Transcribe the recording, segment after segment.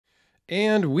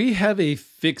And we have a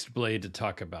fixed blade to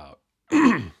talk about.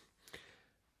 I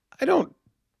don't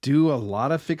do a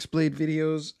lot of fixed blade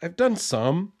videos. I've done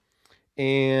some,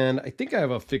 and I think I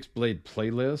have a fixed blade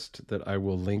playlist that I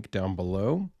will link down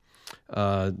below.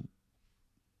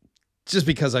 Just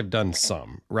because I've done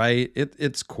some, right?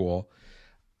 It's cool.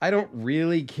 I don't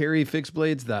really carry fixed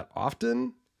blades that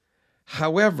often.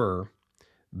 However,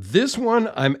 this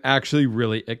one I'm actually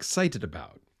really excited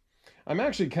about. I'm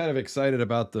actually kind of excited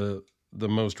about the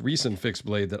most recent fixed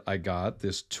blade that I got,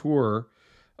 this Tour,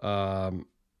 the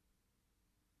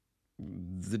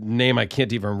name I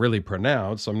can't even really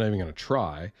pronounce, so I'm not even going to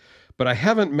try. But I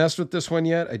haven't messed with this one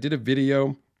yet. I did a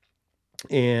video,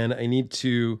 and I need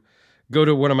to go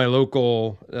to one of my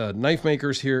local knife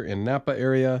makers here in Napa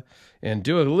area and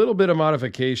do a little bit of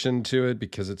modification to it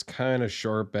because it's kind of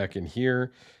sharp back in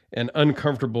here and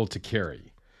uncomfortable to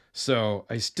carry. So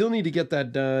I still need to get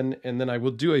that done, and then I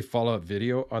will do a follow-up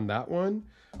video on that one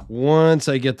once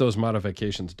I get those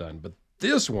modifications done. But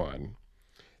this one,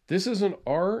 this is an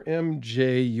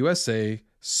RMJ USA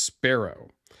Sparrow.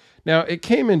 Now, it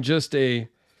came in just a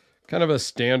kind of a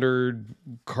standard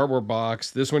cardboard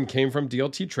box. This one came from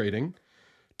DLT Trading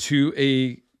to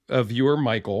a viewer,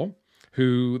 Michael,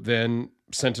 who then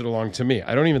sent it along to me.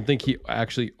 I don't even think he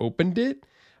actually opened it.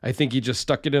 I think he just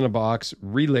stuck it in a box,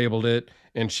 relabeled it,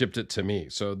 and shipped it to me.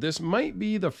 So this might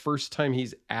be the first time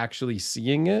he's actually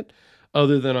seeing it,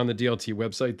 other than on the DLT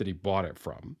website that he bought it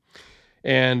from.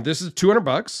 And this is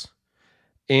 $200,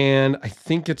 and I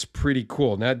think it's pretty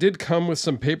cool. Now, it did come with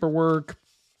some paperwork,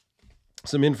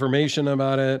 some information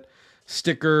about it,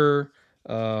 sticker,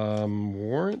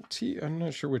 warranty. I'm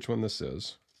not sure which one this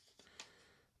is.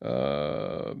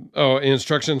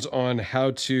 Instructions on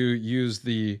how to use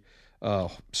the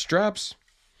straps.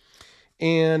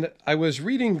 And I was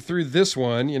reading through this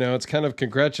one, you know, it's kind of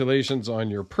congratulations on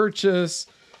your purchase.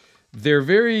 They're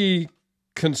very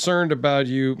concerned about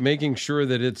you making sure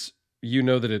that it's, you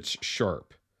know, that it's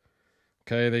sharp.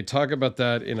 Okay. They talk about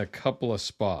that in a couple of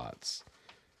spots.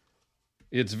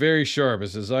 It's very sharp.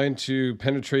 It's designed to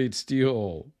penetrate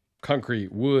steel,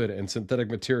 concrete, wood, and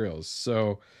synthetic materials.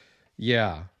 So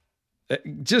yeah,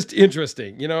 just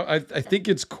interesting. You know, I think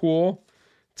it's cool.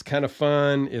 It's kind of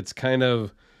fun. It's kind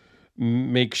of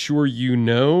make sure you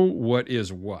know what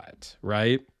is what,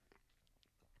 right?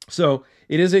 So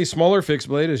it is a smaller fixed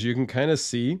blade, as you can kind of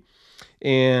see,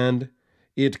 and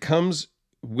it comes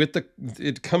with the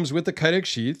Kydex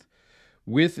sheath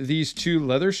with these two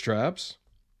leather straps,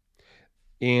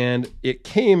 and it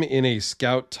came in a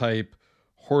Scout type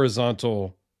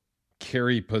horizontal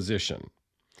carry position.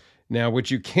 Now, what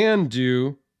you can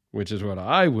do, which is what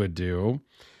I would do,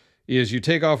 is you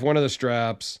take off one of the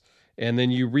straps and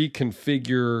then you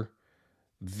reconfigure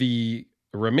the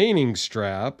remaining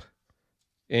strap,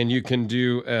 and you can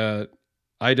do a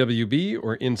IWB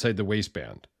or inside the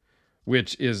waistband,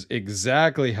 which is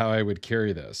exactly how I would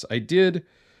carry this. I did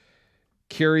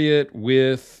carry it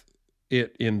with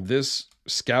it in this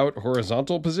Scout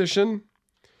horizontal position,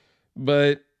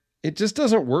 but it just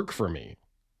doesn't work for me.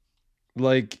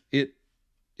 Like it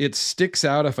sticks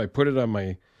out if I put it on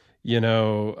my,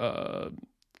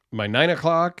 my 9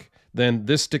 o'clock, then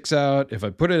this sticks out. If I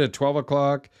put it at 12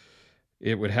 o'clock,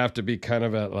 it would have to be kind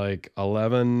of at like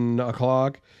 11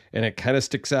 o'clock, and it kind of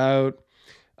sticks out.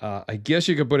 I guess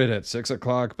you could put it at 6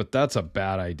 o'clock, but that's a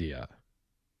bad idea.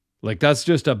 Like, that's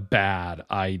just a bad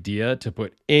idea to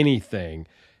put anything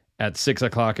at 6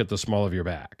 o'clock at the small of your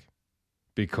back.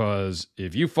 Because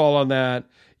if you fall on that,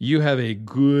 you have a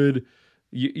good,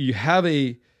 you have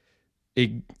a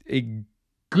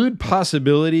good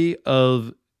possibility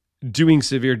of doing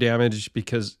severe damage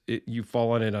because you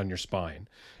fall on it on your spine.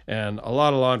 And a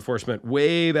lot of law enforcement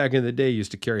way back in the day used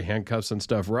to carry handcuffs and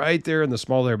stuff right there in the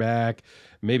small of their back,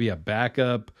 maybe a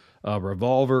backup, a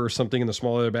revolver or something in the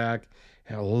small of their back,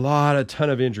 and a ton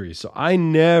of injuries. So I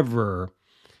never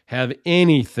have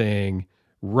anything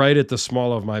right at the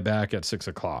small of my back at 6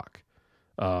 o'clock.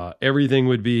 Everything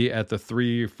would be at the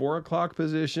 3 or 4 o'clock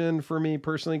position for me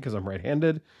personally, because I'm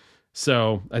right-handed.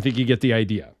 So I think you get the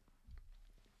idea.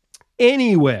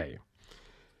 Anyway,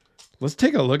 let's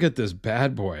take a look at this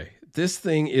bad boy. This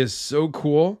thing is so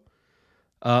cool.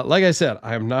 Like I said,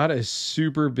 I'm not a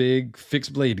super big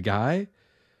fixed blade guy,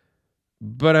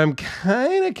 but I'm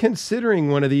kind of considering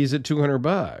one of these at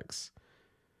 $200.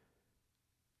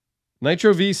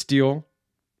 Nitro V steel,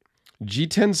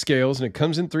 G10 scales, and it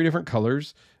comes in 3 different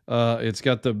colors. It's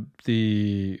got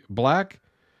the black,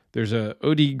 there's a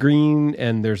OD green,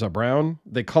 and there's a brown.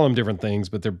 They call them different things,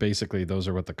 but they're basically, those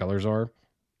are what the colors are.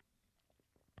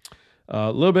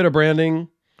 A little bit of branding,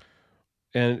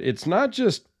 and it's not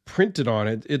just printed on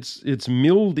it. It's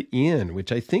milled in,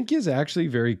 which I think is actually a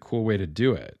very cool way to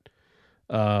do it.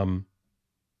 Yeah,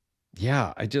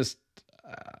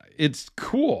 it's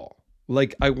cool.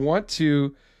 Like, I want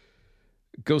to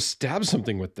go stab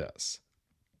something with this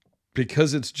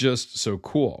because it's just so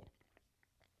cool.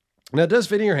 Now, it does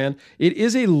fit in your hand. It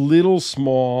is a little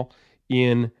small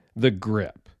in the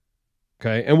grip.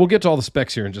 Okay. And we'll get to all the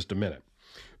specs here in just a minute.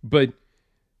 But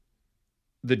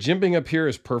the jimping up here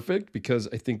is perfect because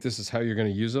I think this is how you're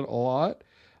going to use it a lot.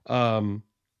 I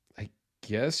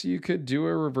guess you could do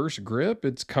a reverse grip.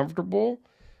 It's comfortable.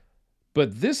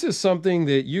 But this is something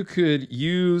that you could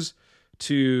use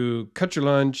to cut your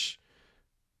lunch,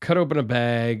 cut open a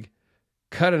bag,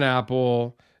 cut an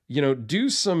apple, do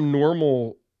some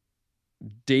normal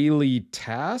daily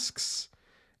tasks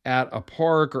at a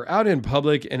park or out in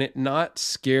public and it not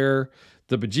scare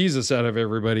the bejesus out of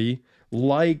everybody.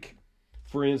 Like,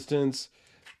 for instance,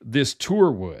 this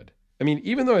tour would. I mean,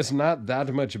 even though it's not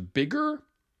that much bigger,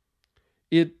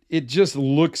 it just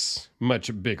looks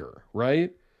much bigger,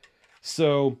 right?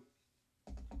 So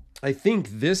I think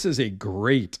this is a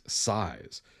great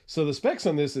size. So the specs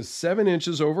on this is 7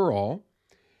 inches overall.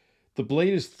 The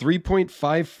blade is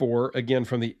 3.54, again,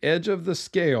 from the edge of the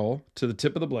scale to the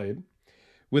tip of the blade,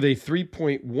 with a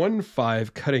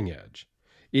 3.15 cutting edge.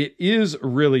 It is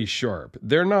really sharp.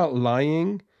 They're not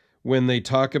lying when they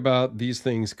talk about these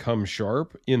things come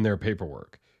sharp in their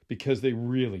paperwork, because they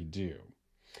really do.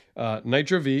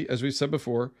 Nitro V, as we said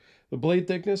before, the blade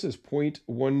thickness is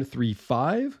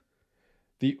 0.135.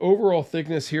 The overall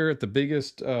thickness here at the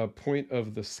biggest point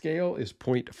of the scale is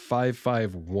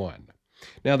 0.551.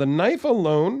 Now, the knife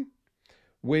alone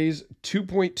weighs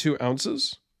 2.2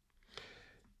 ounces.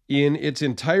 In its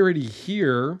entirety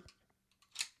here,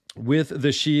 with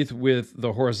the sheath with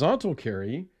the horizontal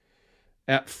carry,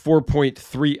 at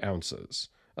 4.3 ounces.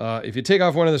 If you take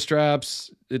off one of the straps,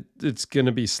 it's going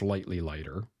to be slightly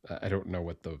lighter. I don't know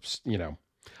what those,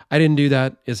 I didn't do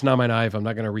that. It's not my knife. I'm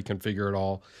not going to reconfigure it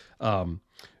all.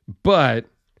 But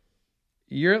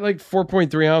you're at like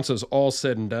 4.3 ounces all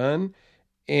said and done.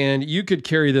 And you could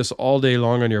carry this all day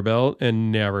long on your belt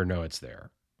and never know it's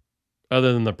there,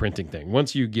 other than the printing thing.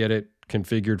 Once you get it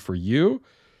configured for you,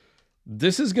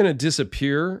 this is going to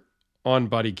disappear on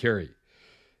body carry.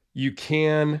 You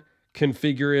can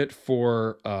configure it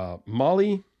for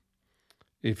Molly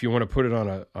if you want to put it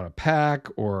on a pack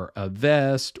or a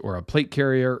vest or a plate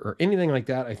carrier or anything like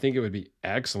that. I think it would be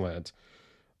excellent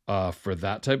for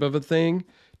that type of a thing,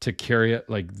 to carry it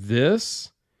like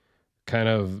this, kind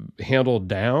of handled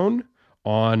down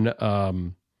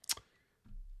on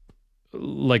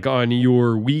like on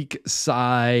your weak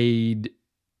side,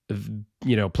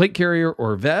 plate carrier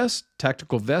or vest,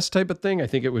 tactical vest type of thing. I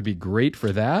think it would be great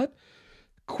for that.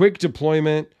 Quick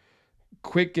deployment,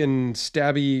 quick and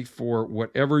stabby for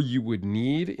whatever you would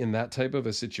need in that type of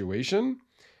a situation.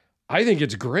 I think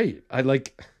it's great.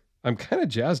 I'm kind of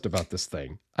jazzed about this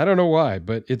thing. I don't know why,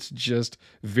 but it's just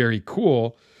very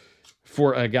cool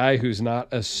for a guy who's not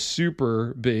a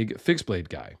super big fixed blade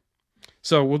guy.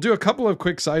 So we'll do a couple of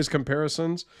quick size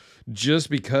comparisons, just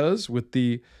because with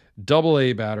the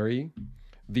AA battery,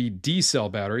 the D cell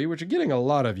battery, which are getting a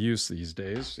lot of use these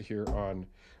days here on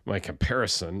my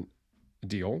comparison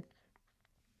deal.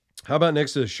 How about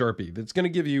next to the Sharpie? That's going to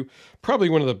give you probably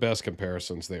one of the best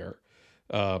comparisons there.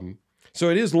 So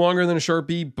it is longer than a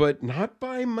Sharpie, but not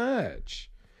by much.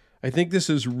 I think this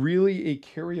is really a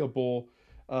carryable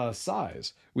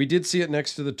size. We did see it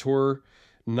next to the Tor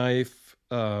knife,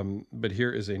 but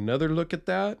here is another look at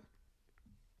that.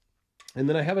 And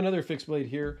then I have another fixed blade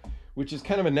here, which is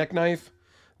kind of a neck knife,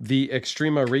 the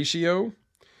Extrema Ratio,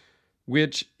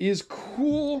 which is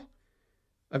cool.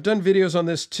 I've done videos on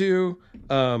this too.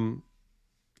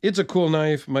 It's a cool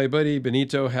knife. My buddy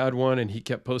Benito had one, and he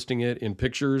kept posting it in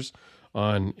pictures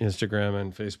on Instagram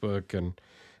and Facebook. And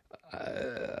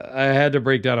I had to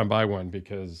break down and buy one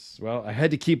because, well, I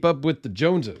had to keep up with the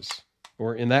Joneses,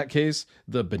 or in that case,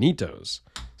 the Benitos.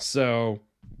 So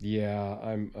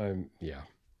yeah, yeah,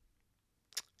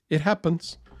 it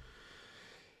happens.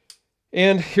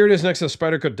 And here it is next to the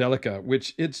Spyderco Delica,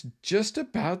 which it's just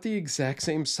about the exact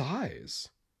same size.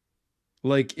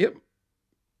 Like, it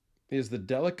is the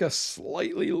Delica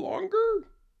slightly longer?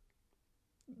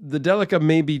 The Delica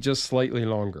may be just slightly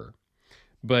longer,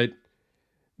 but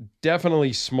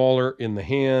definitely smaller in the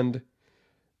hand.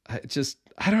 I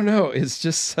don't know. It's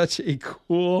just such a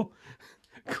cool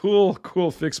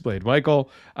fixed blade. Michael,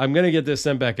 I'm going to get this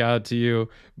sent back out to you,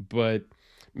 but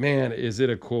man, is it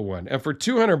a cool one. And for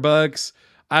 $200,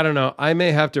 I don't know, I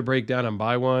may have to break down and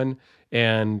buy one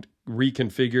and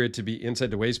reconfigure it to be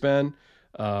inside the waistband.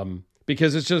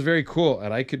 because it's just very cool.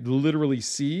 And I could literally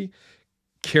see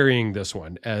carrying this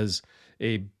one as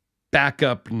a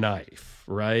backup knife,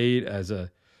 right? As a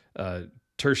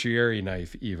tertiary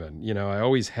knife even. You know, I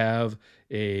always have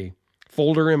a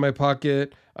folder in my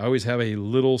pocket. I always have a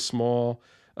little small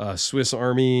Swiss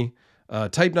Army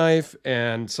type knife,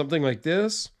 and something like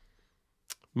this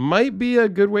might be a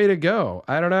good way to go.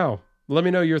 I don't know. Let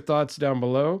me know your thoughts down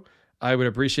below. I would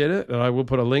appreciate it. And I will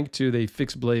put a link to the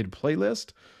fixed blade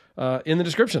playlist in the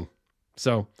description.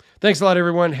 So thanks a lot,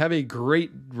 everyone. Have a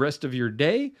great rest of your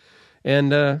day.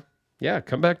 And yeah,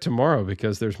 come back tomorrow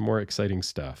because there's more exciting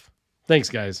stuff. Thanks,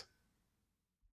 guys.